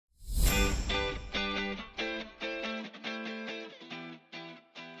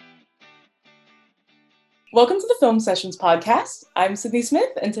Welcome to the Film Sessions podcast. I'm Sydney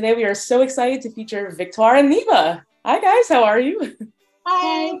Smith, and today we are so excited to feature Victoire and Neva. Hi guys, how are you?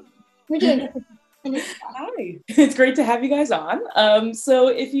 Hi, we're doing it. Hi, it's great to have you guys on. So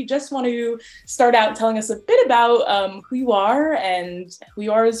if you just want to start out telling us a bit about who you are and who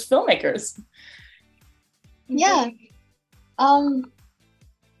you are as filmmakers. Yeah, I'm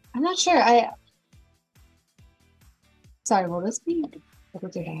not sure. Sorry, will this be?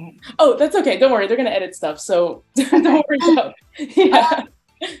 Oh, that's okay. Don't worry. They're going to edit stuff. So don't worry about it. Yeah.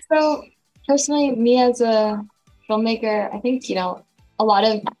 So personally, me as a filmmaker, I think, a lot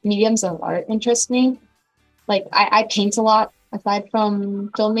of mediums of art interest me. Like I paint a lot aside from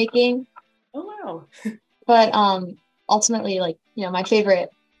filmmaking. Oh, wow. But ultimately, my favorite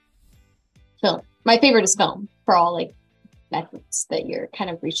is film for all methods that you're kind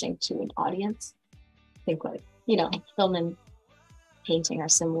of reaching to an audience. I think film and painting are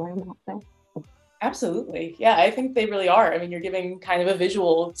similar in that way. Absolutely. Yeah, I think they really are. I mean, you're giving kind of a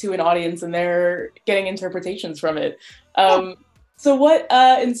visual to an audience and they're getting interpretations from it. So what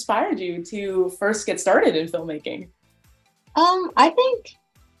inspired you to first get started in filmmaking?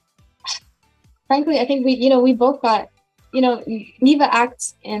 Frankly, I think we both got, Neva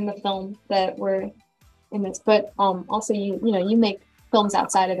acts in the film that we're in this, but also you make films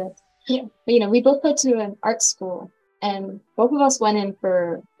outside of this. Yeah. But we both go to an art school. And both of us went in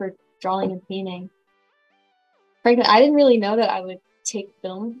for drawing and painting. Frankly, I didn't really know that I would take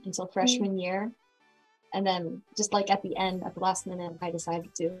film until freshman year. And then just at the end, at the last minute, I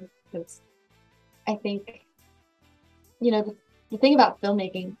decided to, because I think, the thing about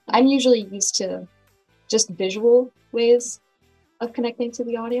filmmaking, I'm usually used to just visual ways of connecting to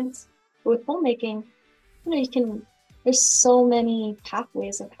the audience. But with filmmaking, there's so many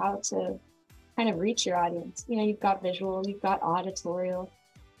pathways of how to kind of reach your audience. You've got visual, you've got auditorial.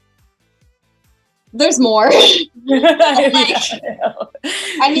 There's more. You've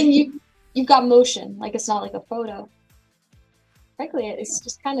got motion. It's not like a photo. Frankly, it's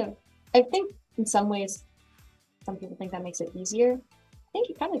just kind of, I think in some ways, some people think that makes it easier. I think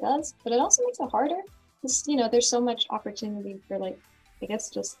it kind of does, but it also makes it harder. Because, there's so much opportunity for I guess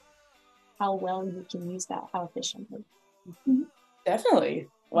just how well you can use that, how efficiently. Definitely.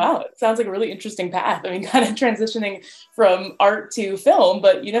 Wow, it sounds like a really interesting path. I mean, kind of transitioning from art to film,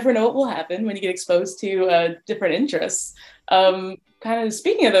 but you never know what will happen when you get exposed to different interests. Kind of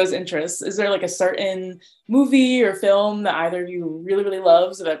speaking of those interests, is there a certain movie or film that either of you really, really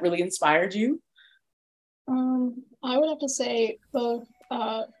loves or that really inspired you? I would have to say both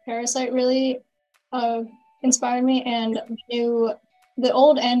Parasite really inspired me, and the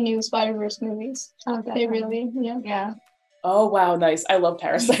old and new Spider-Verse movies. They really, yeah. Oh, wow, nice. I love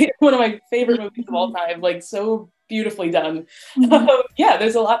Parasite. One of my favorite movies of all time, so beautifully done. Yeah,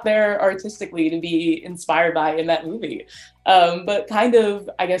 there's a lot there artistically to be inspired by in that movie. But kind of,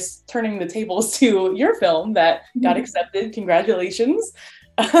 I guess, turning the tables to your film that got accepted. Congratulations.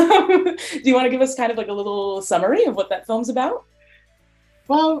 Do you want to give us kind of a little summary of what that film's about?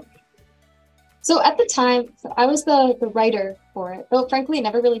 Well, so at the time, I was the writer for it, though frankly, I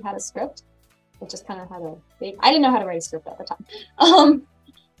never really had a script. It just kind of had I didn't know how to write a script at the time.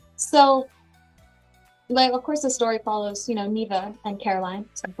 So, of course, the story follows, Neva and Caroline.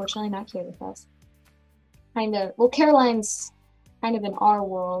 It's unfortunately not here with us. Caroline's kind of in our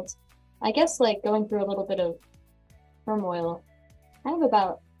world, I guess, going through a little bit of turmoil, kind of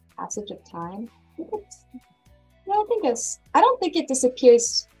about passage of time. I don't think it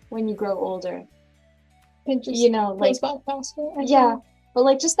disappears when you grow older. It just goes by faster. Yeah.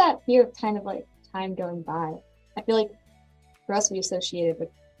 But just that fear of kind of time going by. I feel for us we associate it with,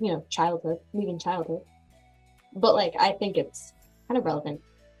 childhood, leaving childhood. But I think it's kind of relevant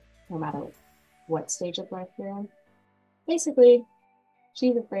no matter what stage of life you're in. Basically,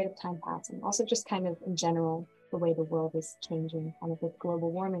 she's afraid of time passing. Also just kind of in general, the way the world is changing, kind of with global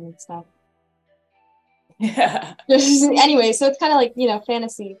warming and stuff. Yeah. Anyway, so it's kind of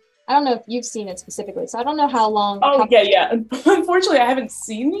fantasy. I don't know if you've seen it specifically, so I don't know how long. Oh, yeah. Unfortunately, I haven't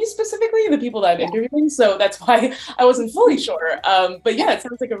seen these specifically, the people that I'm interviewing, so that's why I wasn't fully sure. But yeah, it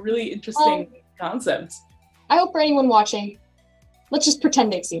sounds like a really interesting concept. I hope for anyone watching, let's just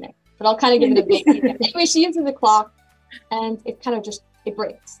pretend they've seen it, but I'll kind of give it a big. Anyway, she uses the clock, and it kind of it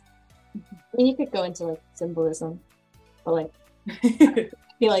breaks. I mean, you could go into symbolism, but I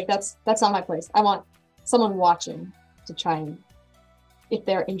feel that's not my place. I want someone watching to try and, if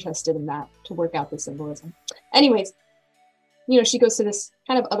they're interested in that, to work out the symbolism. Anyways, she goes to this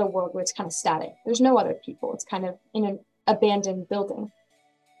kind of other world where it's kind of static. There's no other people. It's kind of in an abandoned building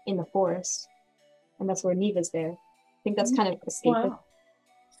in the forest. And that's where Neva's there. I think that's kind of escapist.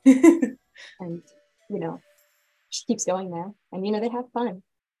 Wow. And she keeps going there, and they have fun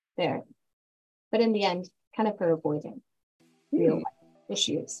there, but in the end, kind of her avoiding real life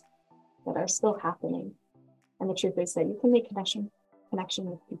issues that are still happening. And the truth is that you can make connection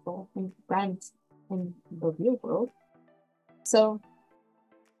with people and friends in the real world. So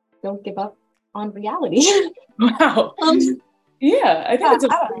don't give up on reality. Wow. Yeah, I think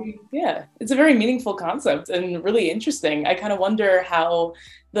it's a very meaningful concept and really interesting. I kind of wonder how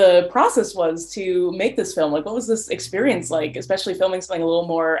the process was to make this film. Like, what was this experience like, especially filming something a little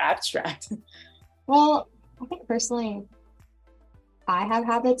more abstract? Well, I think personally, I have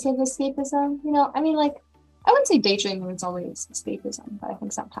habits of escapism. I wouldn't say daydreaming is always escapism, but I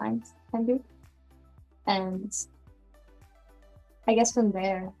think sometimes can be. And I guess from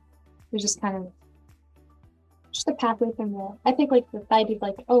there, there's just kind of just a pathway from there. I think like the idea of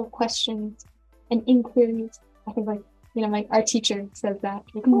like, questions and inquiries. I think like, our teacher says that.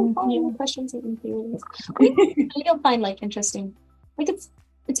 Like, questions and inquiries. You'll find like interesting. Like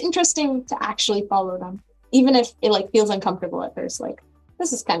it's interesting to actually follow them. Even if it like feels uncomfortable at first, like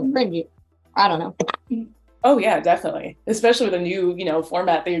this is kind of cringy. I don't know. Oh yeah, definitely. Especially with a new,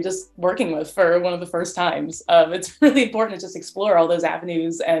 format that you're just working with for one of the first times. It's really important to just explore all those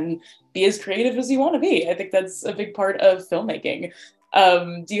avenues and be as creative as you want to be. I think that's a big part of filmmaking.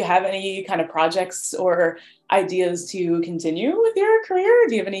 Do you have any kind of projects or ideas to continue with your career?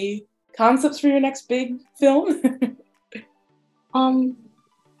 Do you have any concepts for your next big film?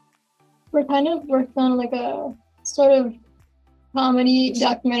 We're kind of working on like a sort of comedy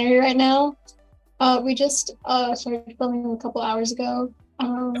documentary right now. We just started filming a couple hours ago.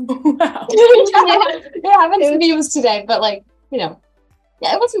 Wow. Yeah, I haven't seen videos today, but like, it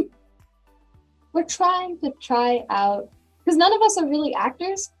wasn't. We're trying to try out, because none of us are really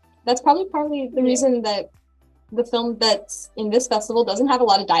actors. That's probably partly the reason that the film that's in this festival doesn't have a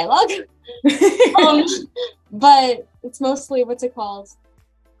lot of dialogue. But it's mostly, what's it called?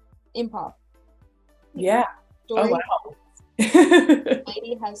 Improv. Yeah. Story. Oh, wow. The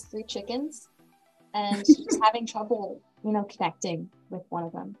lady has 3 chickens. And she's having trouble, connecting with one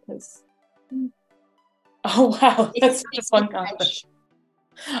of them because. Oh wow, that's such a fun concept.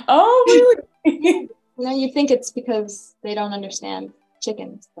 Oh really? You think it's because they don't understand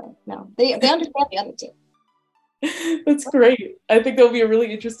chickens, but no, they understand the other 2. That's great. I think there'll be a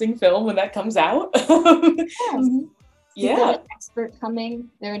really interesting film when that comes out. Yeah. An expert coming.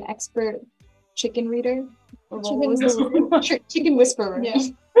 They're an expert chicken reader. Chicken whisperer. Yeah.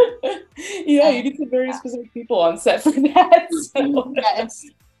 Yeah, you need some very specific people on set for that. So. Yeah, it's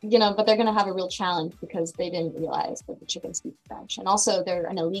but they're gonna have a real challenge because they didn't realize that the chickens speak French, and also they're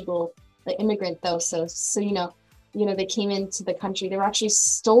an illegal immigrant though. So they came into the country. They were actually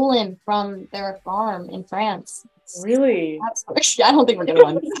stolen from their farm in France. Really? I don't think we're gonna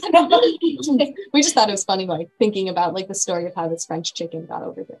win. We just thought it was funny, like thinking about like the story of how this French chicken got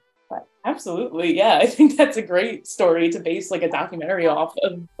over here. But absolutely, yeah, I think that's a great story to base like a documentary off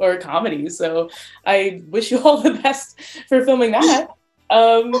of, or a comedy. So I wish you all the best for filming that.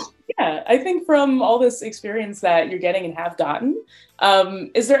 Yeah, I think from all this experience that you're getting and have gotten,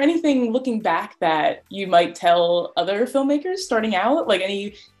 is there anything looking back that you might tell other filmmakers starting out, like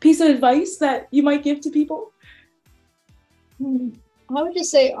any piece of advice that you might give to people? I would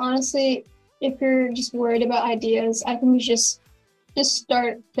just say, honestly, if you're just worried about ideas, I think you just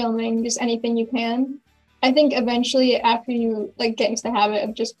start filming just anything you can. I think eventually after you like get into the habit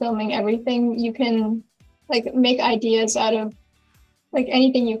of just filming everything, you can like make ideas out of like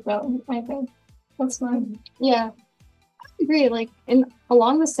anything you film. I think that's fun. Yeah, I agree. Like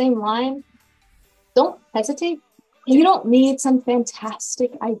along the same line, don't hesitate. You don't need some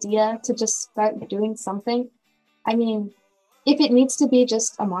fantastic idea to just start doing something. I mean, if it needs to be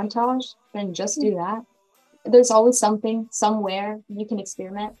just a montage, then just do that. There's always something somewhere you can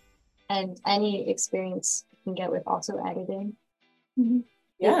experiment, and any experience you can get with also editing.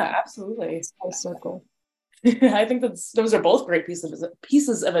 Yeah, absolutely. It's a circle. I think those are both great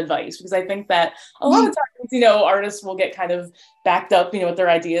pieces of advice, because I think that a lot of times, artists will get kind of backed up, with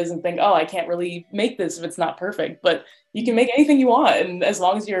their ideas and think, oh, I can't really make this if it's not perfect, but you can make anything you want. And as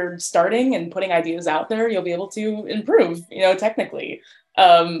long as you're starting and putting ideas out there, you'll be able to improve, technically.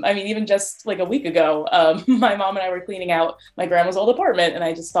 I mean, even just like a week ago, my mom and I were cleaning out my grandma's old apartment, and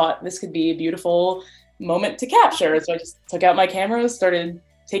I just thought this could be a beautiful moment to capture. So I just took out my camera, started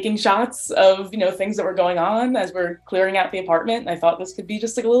taking shots of, things that were going on as we're clearing out the apartment. And I thought this could be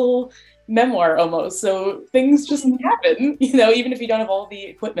just like a little memoir almost. So things just happen, even if you don't have all the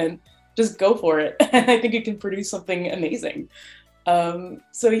equipment, just go for it. And I think you can produce something amazing.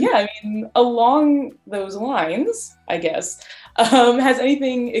 So yeah, I mean, along those lines, I guess, has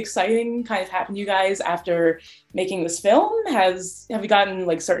anything exciting kind of happened to you guys after making this film? Have you gotten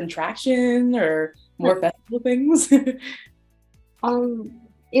like certain traction or more festival things? Um,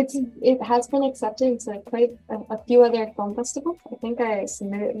 it has been accepted to quite a few other film festivals. I think I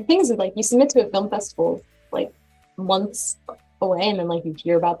submitted. The thing is, like, you submit to a film festival like months away, and then like you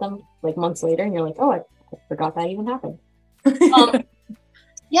hear about them like months later, and you're like, oh, I forgot that even happened.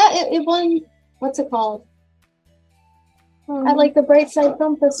 Yeah, it won. What's it called? At like the Brightside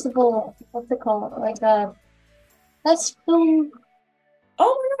Film Festival. What's it called? Like best film.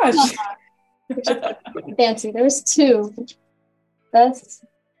 Oh my gosh! Fancy. There was two. Best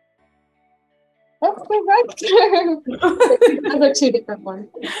director. Those are two different ones.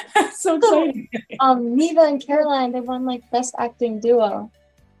 So exciting. Neva and Caroline, they won like best acting duo.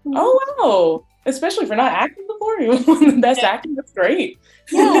 Oh wow! Especially for not acting before, you won the best acting. That's great.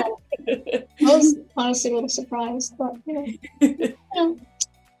 Yeah. I was honestly a little surprised, but you know.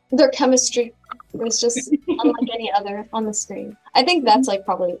 Their chemistry was just unlike any other on the screen. I think that's like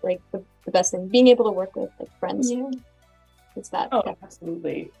probably like the best thing, being able to work with like friends. Yeah. It's that. Oh,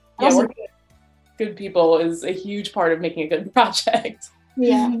 absolutely. Yeah, Also, working with good people is a huge part of making a good project.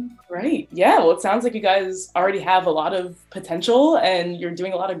 yeah. Right. Yeah. Well, it sounds like you guys already have a lot of potential and you're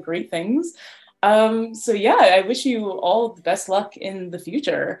doing a lot of great things. So yeah, I wish you all the best luck in the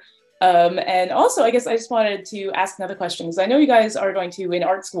future. And also, I guess I just wanted to ask another question because I know you guys are going to in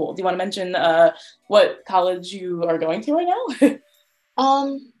art school. Do you want to mention what college you are going to right now?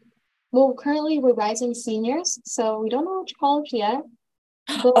 Well, currently we're rising seniors, so we don't know which college yet.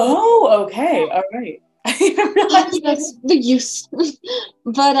 But Oh, okay. All right. I didn't realize that's the youth.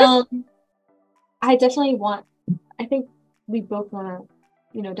 But I definitely want. I think we both want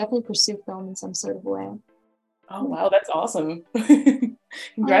to, definitely pursue film in some sort of way. Oh wow, that's awesome.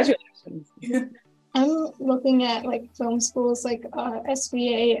 Congratulations. I'm looking at like film schools like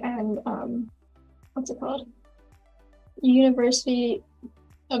SVA and what's it called? University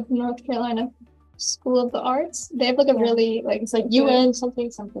of North Carolina School of the Arts. They have like a really like It's like UN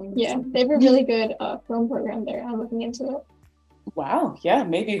something. Yeah, they have a really good film program there. I'm looking into it. Wow. Yeah,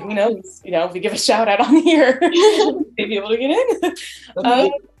 maybe, who knows? If we give a shout out on here, maybe able to get in.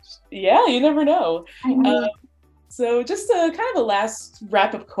 Yeah, you never know. So just kind of a last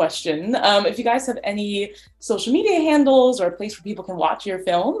wrap-up question. If you guys have any social media handles or a place where people can watch your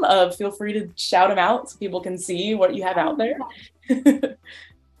film, feel free to shout them out so people can see what you have out there.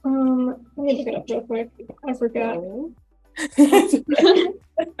 Let me look it up real quick. I forgot.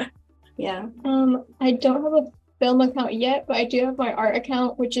 Yeah. I don't have a film account yet, but I do have my art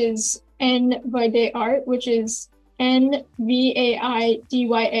account, which is NVaidyaArt, Art, which is NVAIDYART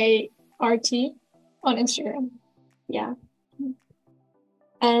on Instagram. Yeah.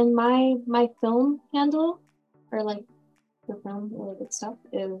 And my film handle, or like the film related stuff,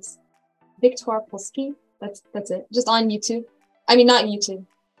 is Victoire Polsky. That's it. Just on YouTube. I mean, not YouTube.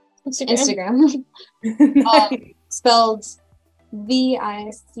 Instagram. Spelled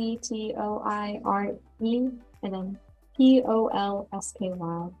VICTOIRE and then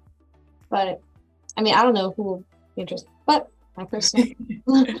POLSKY. But I mean, I don't know who will be interested, but my personal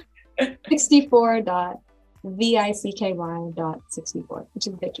 64.VICKY.64, which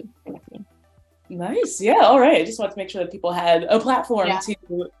is Vicky. Nice. Yeah. All right. I just wanted to make sure that people had a platform to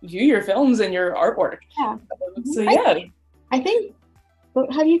view your films and your artwork. Yeah. So yeah. I think.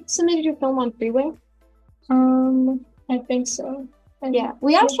 Have you submitted your film on Freeway? I think so. Yeah,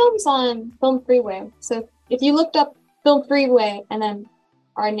 we have films on Film Freeway. So if you looked up Film Freeway and then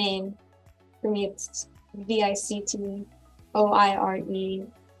our name, for me it's VICTOIRE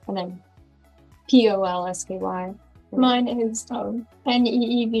and then POLSKY. Mine is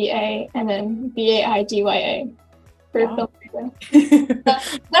NEEVA and then VAIDYA for Film Freeway.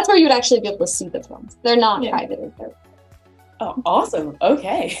 That's where you would actually be able to see the films. They're not private. Oh, awesome.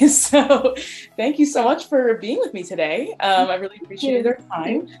 Okay. So thank you so much for being with me today. I really appreciated your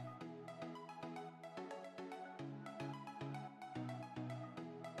time.